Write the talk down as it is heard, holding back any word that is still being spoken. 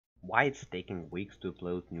Why it's taking weeks to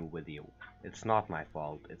upload new video? It's not my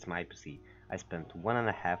fault, it's my PC. I spent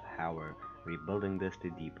 1.5 hours rebuilding this to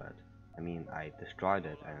D-pad. I destroyed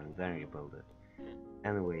it and then rebuilt it.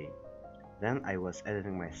 Anyway, then I was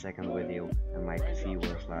editing my second video and my PC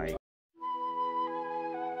was like,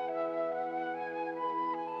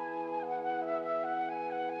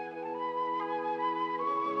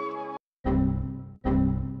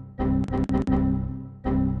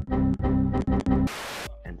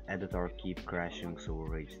 editor keep crashing, so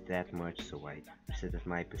rage that much, so I resetted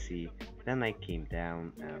my PC. Then I came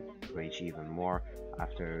down and rage even more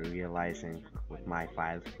after realizing with my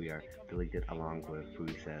files were deleted along with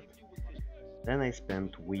reset. Then I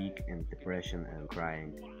spent week in depression and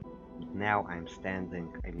crying. Now I'm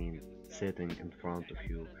sitting in front of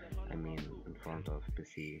you, in front of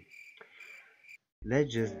PC.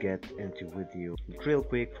 Let's just get into video real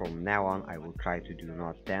quick. From now on I will try to do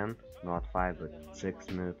not 10, not 5 but 6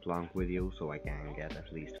 minute long videos so I can get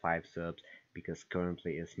at least 5 subs, because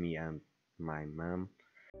currently it's me and my mom.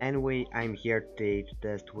 Anyway, I'm here today to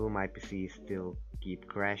test will my PC still keep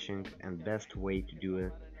crashing, and best way to do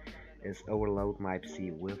it is overload my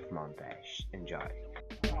PC with montage. Enjoy.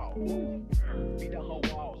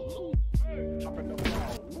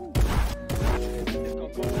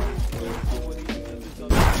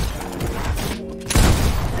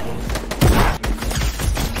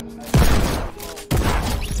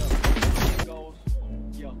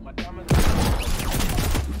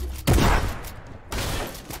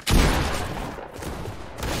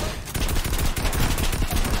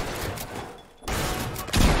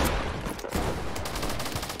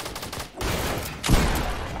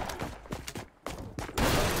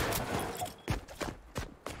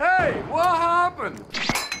 Hey, what happened?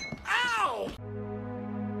 Ow!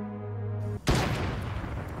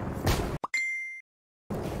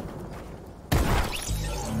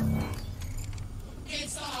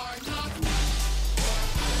 It's a hard knock.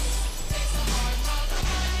 It's a hard knock.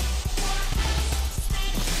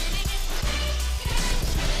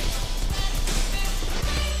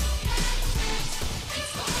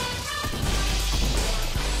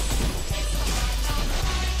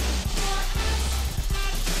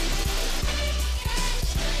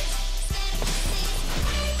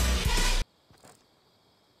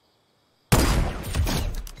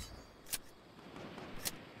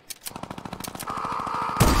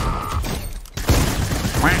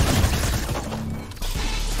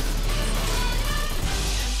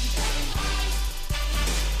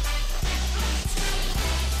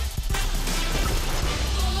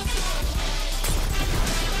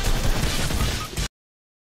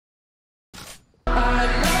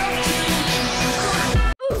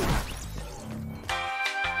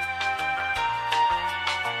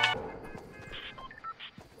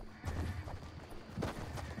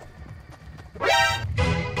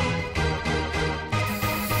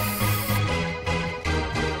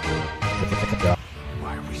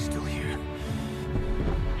 Why are we still here?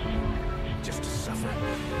 Just to suffer?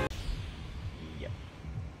 Yep.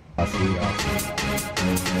 I'll see y'all.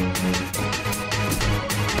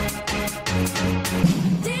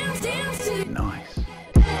 Nice.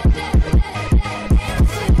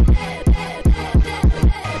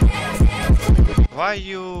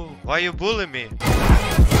 Why you bully me?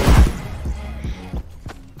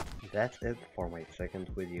 That's it for my second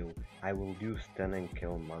video. I will do stunning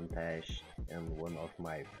kill montage in one of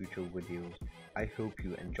my future videos. I hope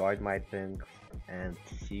you enjoyed my picks and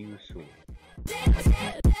see you soon.